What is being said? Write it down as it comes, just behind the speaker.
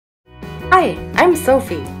Hi, I'm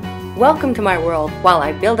Sophie. Welcome to my world while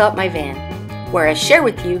I build up my van, where I share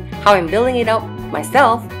with you how I'm building it up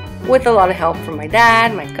myself with a lot of help from my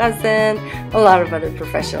dad, my cousin, a lot of other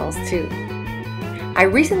professionals too. I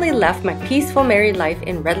recently left my peaceful married life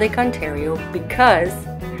in Red Lake, Ontario because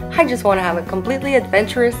I just want to have a completely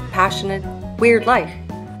adventurous, passionate, weird life.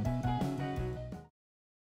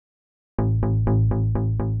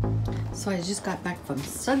 So I just got back from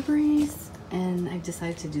Sudbury's and I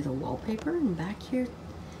decided to do the wallpaper in back here.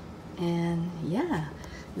 And yeah,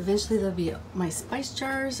 eventually there'll be my spice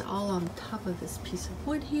jars all on top of this piece of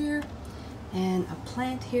wood here and a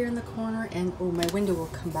plant here in the corner, and oh, my window will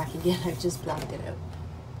come back again. I've just blocked it out.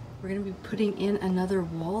 We're gonna be putting in another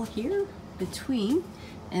wall here between,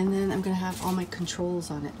 and then I'm gonna have all my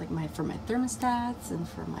controls on it, like for my thermostats and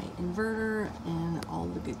for my inverter and all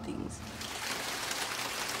the good things.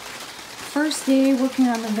 First day working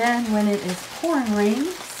on the van when it is pouring rain,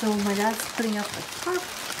 so my dad's putting up a tarp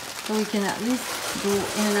so we can at least go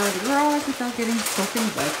in and out of the garage without getting soaking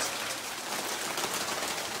wet.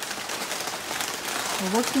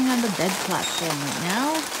 We're working on the bed platform right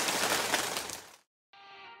now.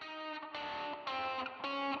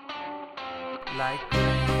 Like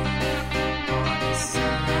rain on a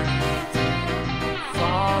sunny day,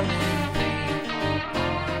 falling people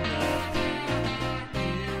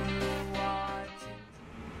on the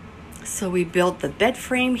pavement. So we built the bed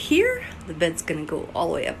frame here. The bed's gonna go all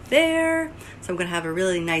the way up there. So I'm gonna have a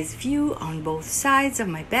really nice view on both sides of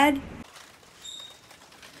my bed.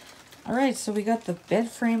 All right, so we got the bed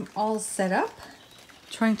frame all set up.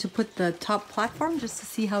 Trying to put the top platform just to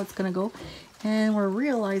see how it's gonna go. And we're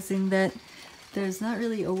realizing that there's not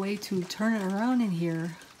really a way to turn it around in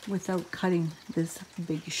here without cutting this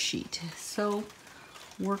big sheet. So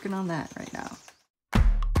working on that right now.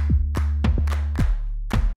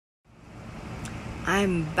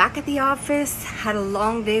 I'm back at the office. Had a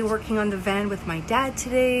long day working on the van with my dad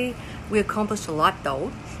today. We accomplished a lot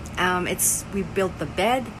though. We built the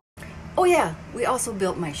bed. Oh yeah, we also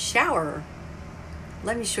built my shower.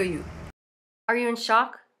 Let me show you. Are you in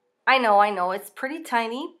shock? I know, it's pretty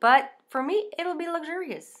tiny, but for me, it'll be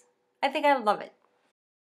luxurious. I think I love it.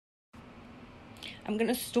 I'm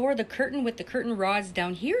gonna store the curtain with the curtain rods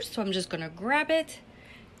down here, so I'm just gonna grab it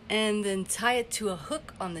and then tie it to a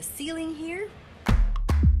hook on the ceiling here.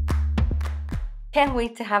 Can't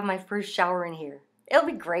wait to have my first shower in here. It'll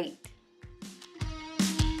be great.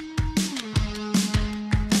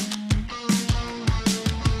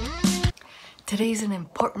 Today's an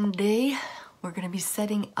important day. We're gonna be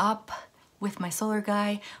setting up with my solar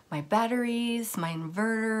guy, my batteries, my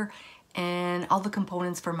inverter, and all the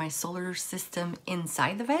components for my solar system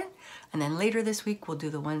inside the van. And then later this week, we'll do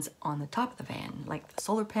the ones on the top of the van, like the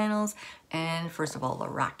solar panels, and first of all, the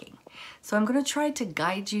racking. So I'm gonna try to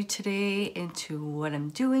guide you today into what I'm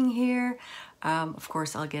doing here. Of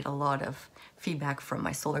course, I'll get a lot of feedback from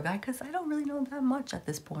my solar guy because I don't really know that much at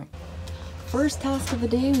this point. First task of the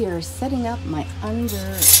day, we are setting up my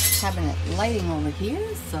under cabinet lighting over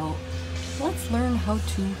here. So let's learn how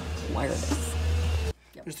to wire this.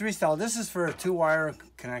 Yep. There's three styles. This is for a 2-wire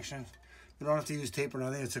connection. You don't have to use tape or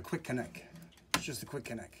nothing. It's a quick connect. It's just a quick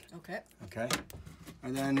connect. Okay. Okay.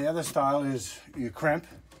 And then the other style is you crimp.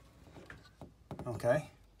 Okay.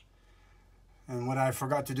 And what I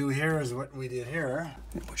forgot to do here is what we did here.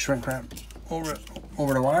 You put shrink wrap over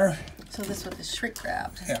the wire. So this with the shrink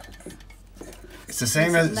wrap. Yeah. It's the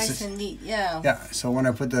same as nice and neat. Yeah. Yeah. So when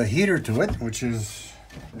I put the heater to it, which is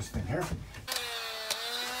this thing here.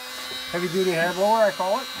 Heavy duty hair blower, I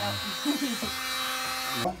call it.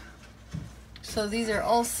 Yep. So these are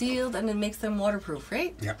all sealed and it makes them waterproof,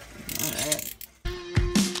 right? Yeah. All right.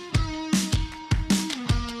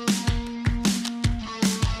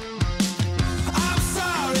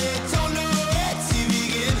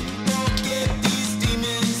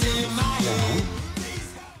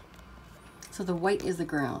 So the white is the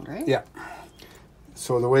ground, right? Yeah.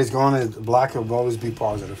 So the way it's going is black will always be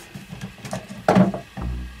positive.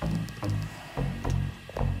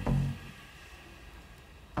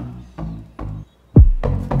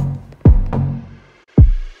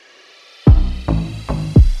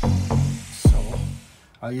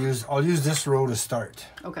 I'll use this row to start.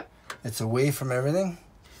 Okay. It's away from everything.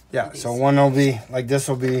 Yeah, nice. So one will be like this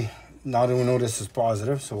will be, now that we know this is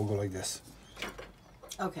positive, so we'll go like this.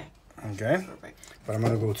 Okay. Okay. Perfect. But I'm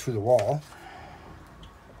gonna go through the wall.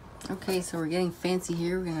 Okay, so we're getting fancy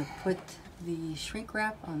here. We're gonna put the shrink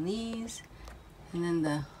wrap on these and then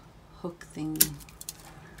the hook thing.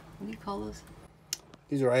 What do you call those?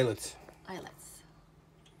 These are eyelets. Eyelets.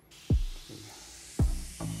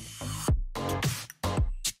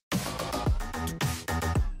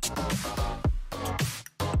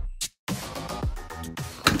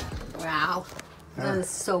 That is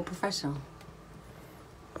so professional.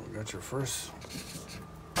 We got your first.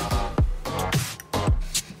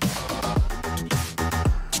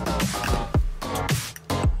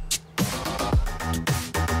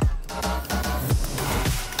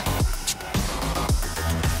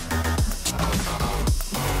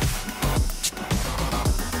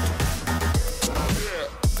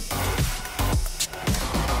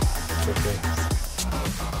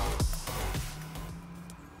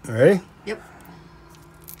 All right. Yep.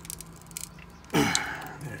 There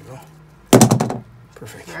you go.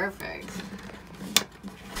 Perfect. Perfect.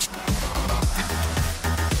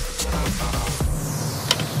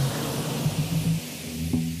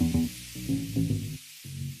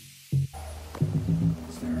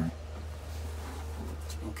 There.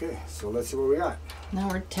 Okay, so let's see what we got. Now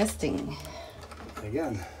we're testing.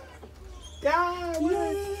 Again. Yeah,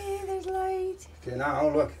 Yay, there's light. okay, now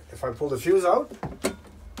look. If I pull the fuse out,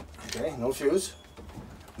 okay, no fuse,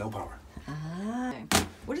 no power. Ah.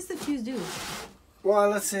 What does the fuse do? Well,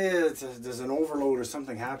 let's say there's an overload or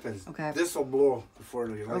something happens. Okay. This will blow before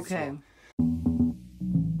the lights Okay. go.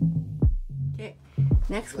 Okay.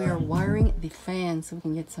 Next, we are wiring the fan so we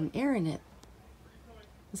can get some air in it.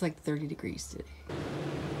 It's like 30 degrees today.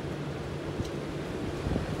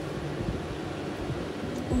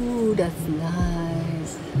 Ooh, that's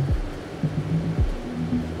nice.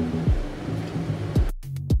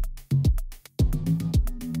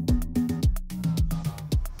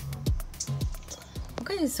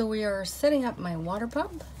 Okay, so we are setting up my water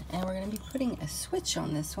pump, and we're going to be putting a switch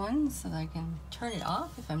on this one so that I can turn it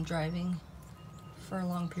off if I'm driving for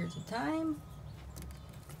long periods of time.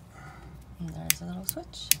 And there's a little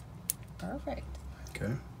switch. Perfect.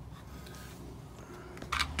 Okay.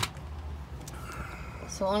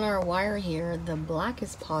 So on our wire here, the black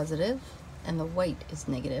is positive and the white is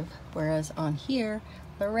negative, whereas on here,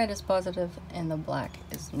 the red is positive and the black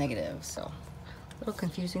is negative. So a little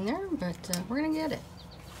confusing there, but we're gonna get it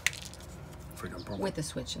Freedom pump. with the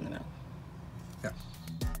switch in the middle. Yeah.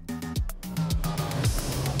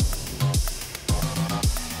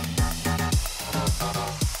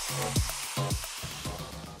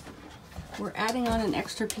 We're adding on an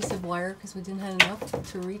extra piece of wire because we didn't have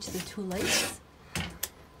enough to reach the two lights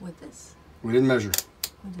with this. We didn't measure.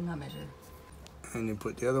 We did not measure. And you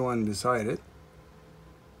put the other one beside it.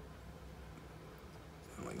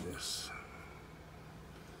 Like this.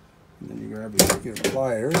 And then you grab your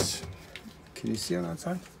pliers. Can you see on that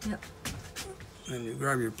side? Yep. And you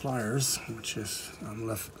grab your pliers, which is I'm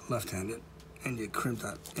left-handed, and you crimp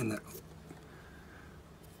that in there.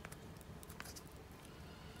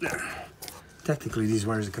 There. Technically, these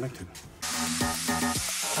wires are connected.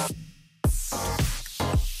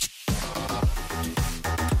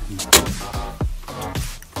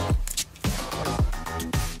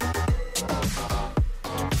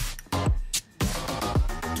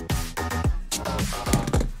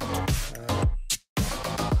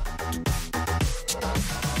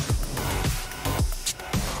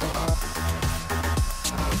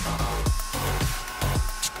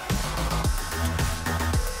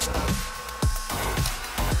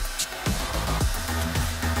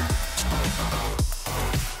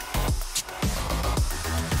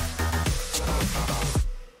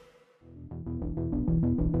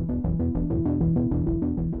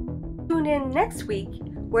 Tune in next week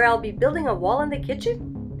where I'll be building a wall in the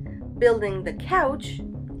kitchen, building the couch,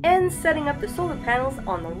 and setting up the solar panels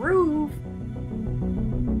on the roof.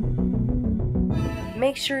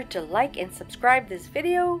 Make sure to like and subscribe this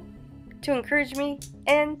video to encourage me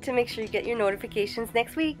and to make sure you get your notifications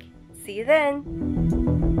next week. See you then!